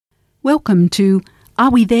Welcome to Are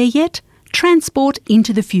We There Yet? Transport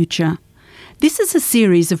into the Future. This is a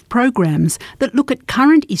series of programs that look at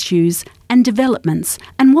current issues and developments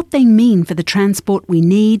and what they mean for the transport we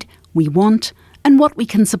need, we want, and what we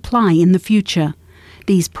can supply in the future.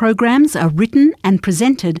 These programs are written and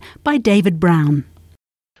presented by David Brown.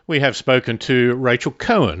 We have spoken to Rachel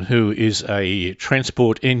Kohan, who is a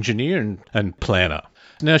transport engineer and planner.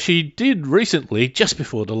 Now, she did recently, just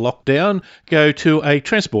before the lockdown, go to a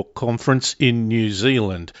transport conference in New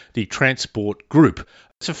Zealand, the Transport Group.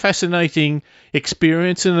 It's a fascinating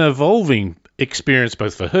experience, an evolving experience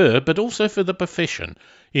both for her, but also for the profession,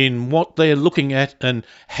 in what they're looking at and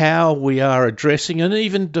how we are addressing and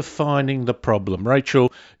even defining the problem.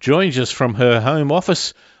 Rachel joins us from her home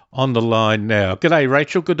office on the line now. G'day,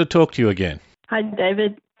 Rachel. Good to talk to you again. Hi,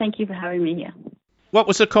 David. Thank you for having me here. What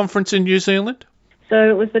was the conference in New Zealand? So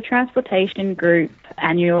it was the Transportation Group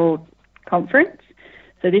annual conference.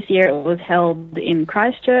 So this year it was held in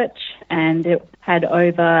Christchurch and it had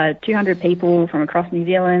over 200 people from across New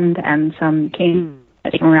Zealand and some keen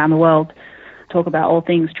from around the world talk about all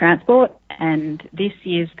things transport. And this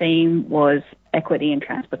year's theme was equity in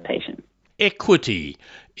transportation. Equity.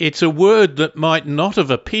 It's a word that might not have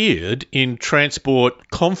appeared in transport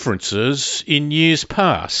conferences in years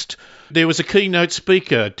past. There was a keynote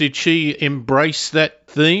speaker. Did she embrace that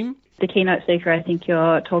theme? The keynote speaker I think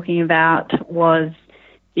you're talking about was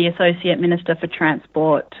the Associate Minister for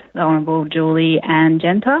Transport, the Honourable Julie and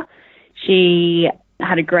Genter. She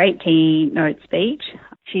had a great keynote speech.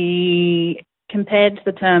 She compared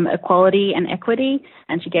the term equality and equity,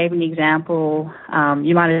 and she gave an example.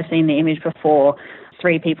 You might have seen the image before,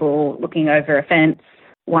 3 people looking over a fence.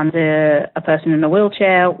 One's a person in a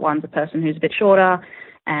wheelchair, one's a person who's a bit shorter,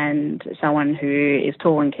 and someone who is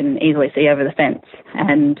tall and can easily see over the fence.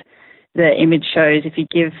 And the image shows if you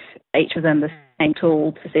give each of them the same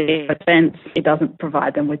tool to see over the fence, it doesn't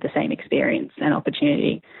provide them with the same experience and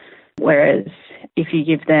opportunity. Whereas if you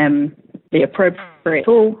give them the appropriate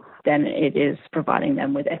tool, then it is providing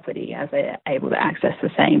them with equity as they're able to access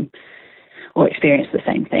the same or experience the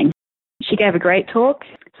same thing. She gave a great talk.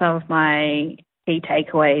 Some of my key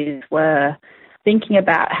takeaways were thinking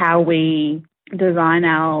about how we design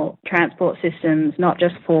our transport systems, not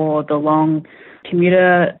just for the long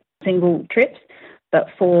commuter single trips, but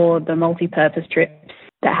for the multi-purpose trips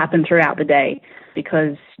that happen throughout the day,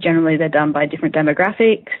 because generally they're done by different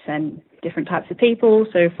demographics and different types of people.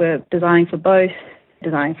 So if we're designing for both,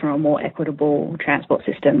 designing for a more equitable transport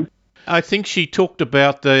system. I think she talked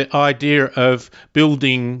about the idea of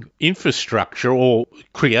building infrastructure or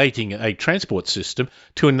creating a transport system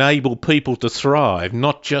to enable people to thrive,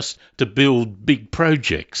 not just to build big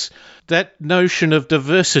projects. That notion of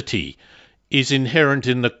diversity is inherent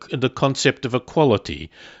in the concept of equality.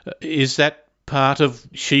 Is that part of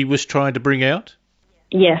she was trying to bring out?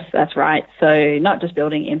 Yes, that's right. So not just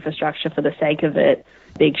building infrastructure for the sake of it,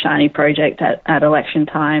 big shiny project at election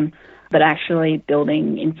time, but actually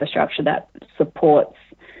building infrastructure that supports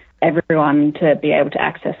everyone to be able to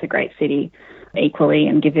access a great city equally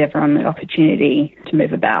and give everyone the opportunity to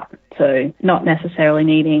move about. So not necessarily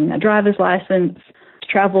needing a driver's license to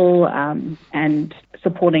travel, and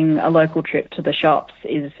supporting a local trip to the shops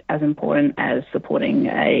is as important as supporting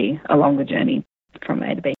a longer journey from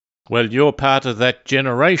A to B. Well, you're part of that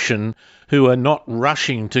generation who are not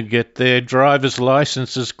rushing to get their driver's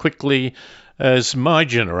license as quickly as my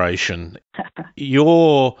generation.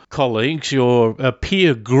 Your colleagues, your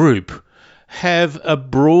peer group, have a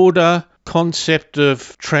broader concept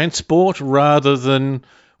of transport rather than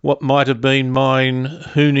what might have been mine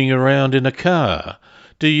hooning around in a car.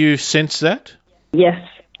 Do you sense that? Yes.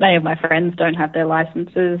 Many of my friends don't have their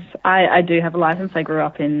licenses. I do have a license. I grew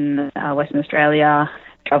up in Western Australia,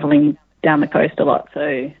 travelling down the coast a lot.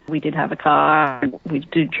 So we did have a car. We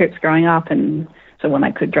did trips growing up, and so when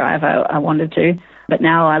I could drive, I wanted to. But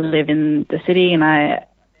now I live in the city and I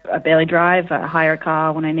barely drive. I hire a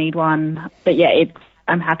car when I need one. But yeah,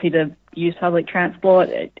 I'm happy to use public transport.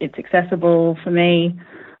 It's accessible for me.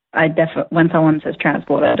 When someone says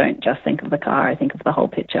transport, I don't just think of the car. I think of the whole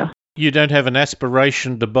picture. You don't have an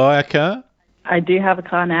aspiration to buy a car? I do have a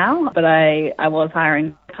car now, but I was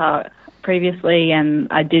hiring a car previously, and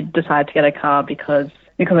I did decide to get a car because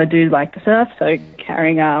I do like to surf, so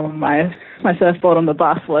carrying my surfboard on the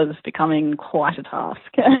bus was becoming quite a task.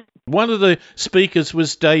 One of the speakers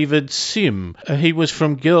was David Sim. He was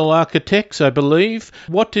from Gehl Architects, I believe.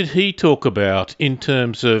 What did he talk about in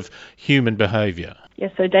terms of human behaviour?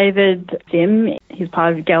 Yes, so David Sim, he's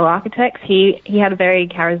part of Gehl Architects. He had a very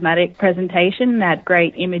charismatic presentation, had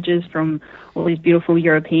great images from all these beautiful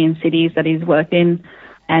European cities that he's worked in,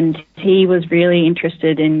 And he was really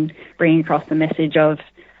interested in bringing across the message of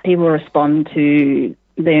people respond to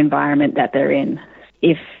the environment that they're in.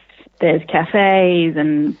 If there's cafes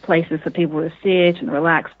and places for people to sit and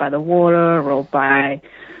relax by the water or by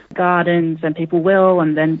gardens, and people will,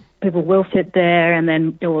 and then people will sit there, and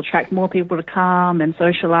then it will attract more people to come and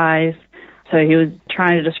socialise. So he was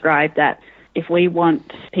trying to describe that if we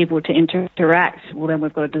want people to interact, well, then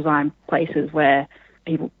we've got to design places where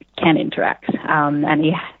people can interact. And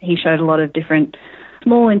he showed a lot of different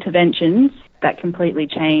small interventions that completely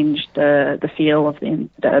changed the feel of the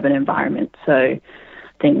urban environment. So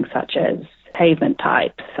things such as pavement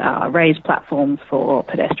types, raised platforms for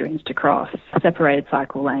pedestrians to cross, separated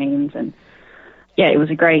cycle lanes, and it was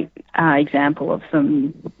a great example of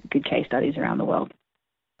some good case studies around the world.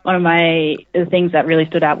 One of the things that really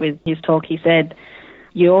stood out with his talk, he said,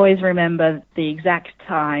 you always remember the exact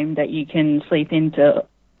time that you can sleep in till,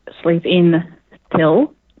 so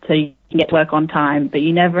you can get to work on time, but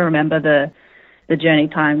you never remember the journey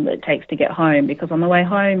time that it takes to get home, because on the way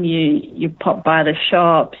home you pop by the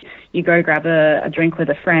shops, you go grab a drink with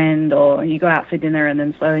a friend, or you go out for dinner and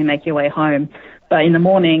then slowly make your way home. But in the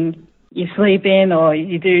morning you sleep in, or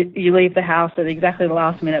you leave the house at exactly the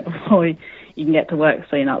last minute before you can get to work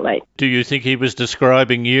so you're not late. Do you think he was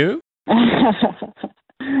describing you?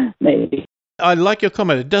 Maybe. I like your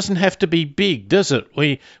comment. It doesn't have to be big, does it?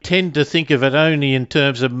 We tend to think of it only in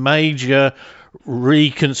terms of major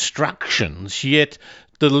reconstructions, yet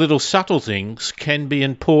the little subtle things can be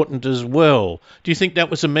important as well. Do you think that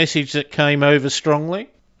was a message that came over strongly?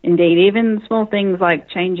 Indeed. Even small things like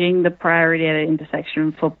changing the priority at an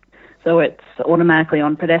intersection so it's automatically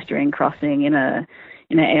on pedestrian crossing in an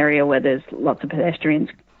area where there's lots of pedestrians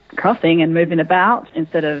crossing and moving about,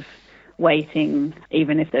 instead of waiting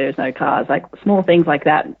even if there's no cars. Like small things like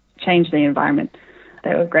that change the environment.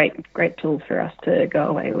 They were great tools for us to go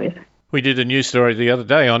away with. We did a news story the other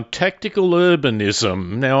day on tactical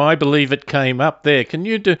urbanism. Now, I believe it came up there. Can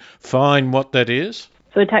you define what that is?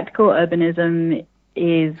 So tactical urbanism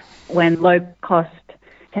is when low-cost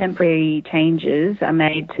temporary changes are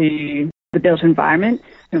made to the built environment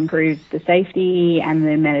to improve the safety and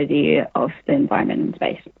the amenity of the environment and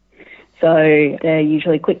space. So they're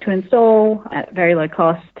usually quick to install at very low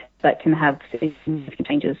cost that can have significant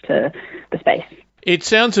changes to the space. It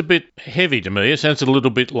sounds a bit heavy to me. It sounds a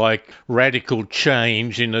little bit like radical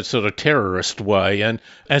change in a sort of terrorist way. And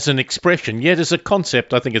as an expression, yet as a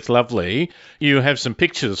concept, I think it's lovely. You have some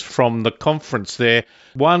pictures from the conference there.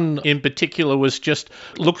 One in particular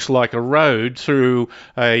looks like a road through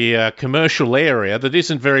a commercial area that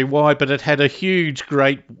isn't very wide, but it had a huge,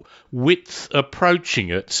 great width approaching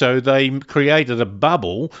it. So they created a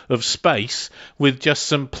bubble of space with just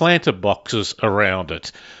some planter boxes around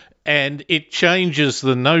it. And it changes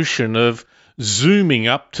the notion of zooming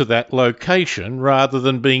up to that location rather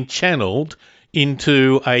than being channeled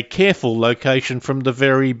into a careful location from the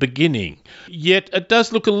very beginning. Yet it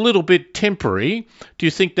does look a little bit temporary. Do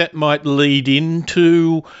you think that might lead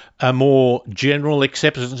into a more general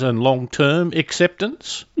acceptance and long-term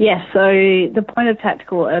acceptance? Yes, so the point of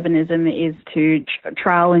tactical urbanism is to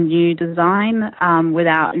trial a new design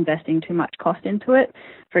without investing too much cost into it.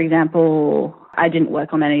 For example, I didn't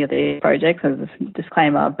work on any of the projects as a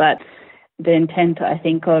disclaimer, but the intent, I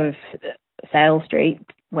think, of Sale Street,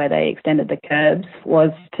 where they extended the curbs,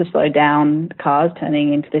 was to slow down cars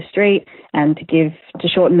turning into the street and to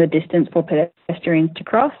shorten the distance for pedestrians to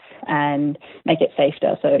cross and make it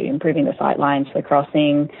safer, so improving the sight lines for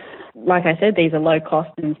crossing. Like I said, these are low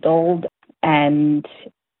cost installed and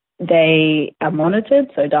they are monitored,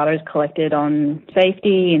 so data is collected on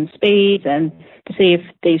safety and speed and to see if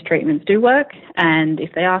these treatments do work. And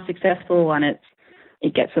if they are successful and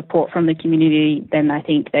it gets support from the community, then I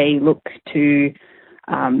think they look to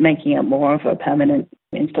making it more of a permanent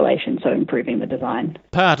installation, so improving the design.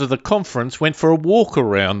 Part of the conference went for a walk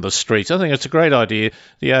around the streets. I think it's a great idea.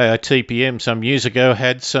 The AITPM some years ago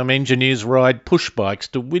had some engineers ride push bikes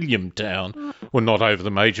to Williamtown. Well, not over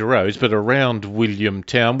the major roads, but around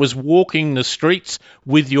Williamtown. Was walking the streets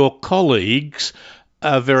with your colleagues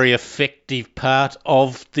a very effective part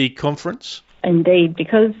of the conference? Indeed,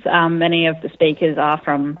 because many of the speakers are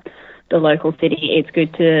from the local city, it's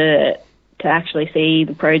good to actually see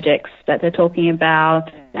the projects that they're talking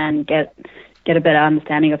about and get a better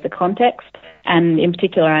understanding of the context. And in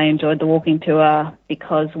particular, I enjoyed the walking tour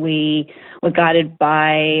because we were guided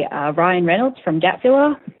by Ryan Reynolds from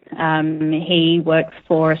Gapvilla. He works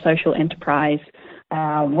for a social enterprise,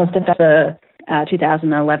 was the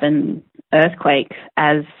 2011 earthquake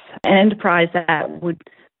as an enterprise that would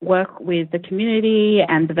work with the community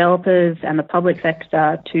and developers and the public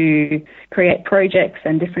sector to create projects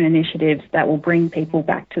and different initiatives that will bring people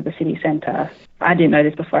back to the city centre. I didn't know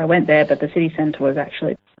this before I went there, but the city centre was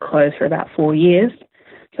actually closed for about 4 years.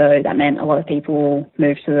 So that meant a lot of people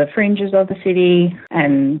moved to the fringes of the city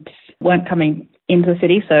and weren't coming into the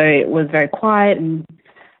city. So it was very quiet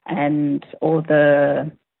and all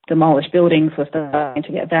the demolished buildings were starting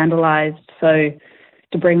to get vandalised. So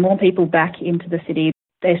to bring more people back into the city,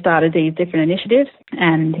 they started these different initiatives,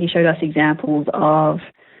 and he showed us examples of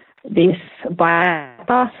this bike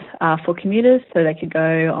path for commuters so they could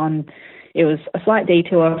go on. It was a slight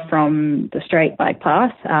detour from the straight bike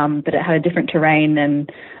path, but it had a different terrain and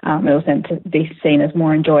it was meant to be seen as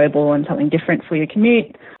more enjoyable and something different for your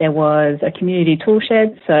commute. There was a community tool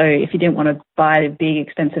shed, so if you didn't want to buy big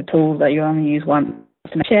expensive tools that you only use once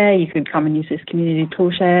in a chair, you could come and use this community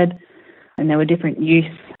tool shed. And there were different youth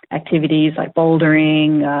activities like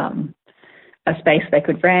bouldering, a space they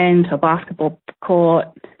could rent, a basketball court.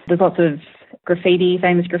 There's lots of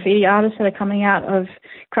famous graffiti artists that are coming out of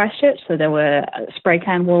Christchurch. So there were spray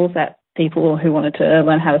can walls that people who wanted to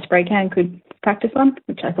learn how to spray can could practice on,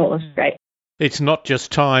 which I thought was great. It's not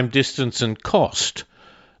just time, distance and cost,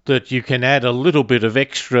 that you can add a little bit of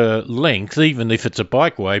extra length, even if it's a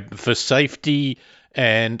bikeway, for safety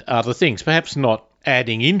and other things. Perhaps not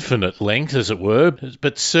adding infinite length, as it were,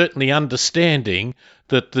 but certainly understanding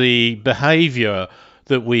that the behaviour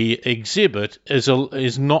that we exhibit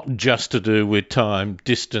is not just to do with time,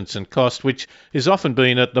 distance and cost, which has often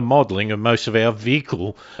been at the modelling of most of our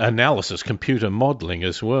vehicle analysis, computer modelling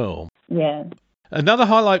as well. Yeah. Another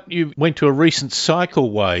highlight, you went to a recent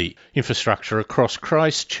cycleway infrastructure across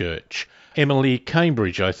Christchurch. Emily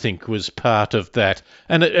Cambridge, I think, was part of that,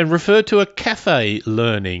 and it referred to a cafe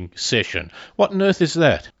learning session. What on earth is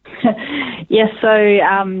that? Yes, so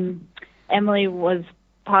Emily was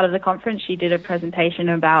part of the conference. She did a presentation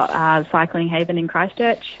about cycling haven in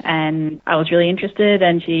Christchurch, and I was really interested,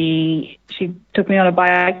 and she took me on a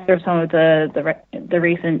bike through some of the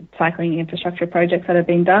recent cycling infrastructure projects that have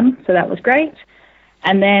been done, so that was great.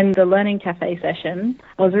 And then the Learning Cafe session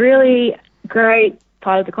was a really great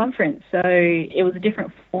part of the conference. So it was a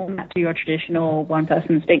different format to your traditional one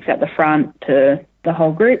person speaks at the front to the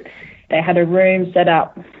whole group. They had a room set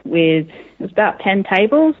up with, it was about 10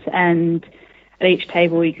 tables, and at each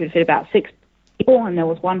table you could fit about 6 people, and there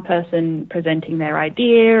was one person presenting their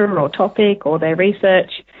idea or topic or their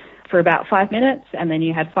research for about 5 minutes, and then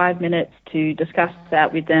you had 5 minutes to discuss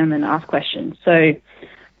that with them and ask questions. So it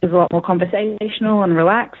was a lot more conversational and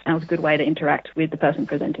relaxed, and it was a good way to interact with the person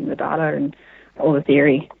presenting the data and all the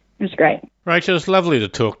theory. It was great. Rachel, it's lovely to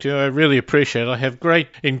talk to you. I really appreciate it. I have great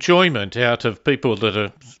enjoyment out of people that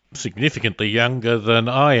are significantly younger than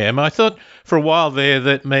I am. I thought for a while there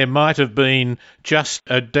that there might have been just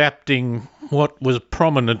adapting what was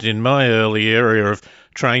prominent in my early area of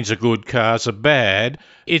trains are good, cars are bad.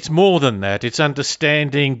 It's more than that. It's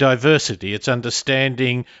understanding diversity. It's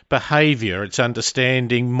understanding behaviour. It's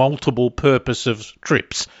understanding multiple purpose of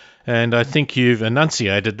trips. And I think you've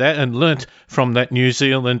enunciated that and learnt from that New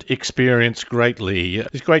Zealand experience greatly.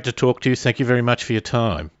 It's great to talk to you. Thank you very much for your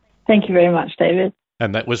time. Thank you very much, David.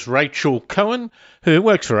 And that was Rachel Cohen, who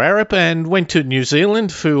works for Arup and went to New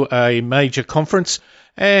Zealand for a major conference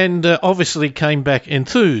and obviously came back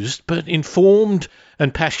enthused but informed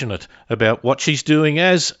and passionate about what she's doing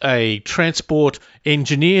as a transport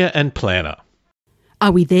engineer and planner.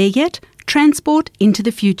 Are we there yet? Transport into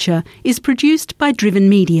the Future is produced by Driven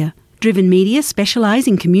Media. Driven Media specialise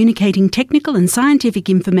in communicating technical and scientific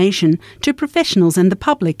information to professionals and the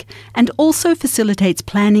public, and also facilitates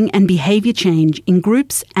planning and behaviour change in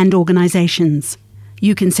groups and organisations.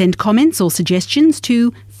 You can send comments or suggestions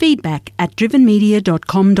to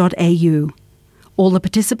feedback@drivenmedia.com.au. All the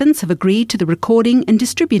participants have agreed to the recording and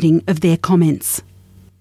distributing of their comments.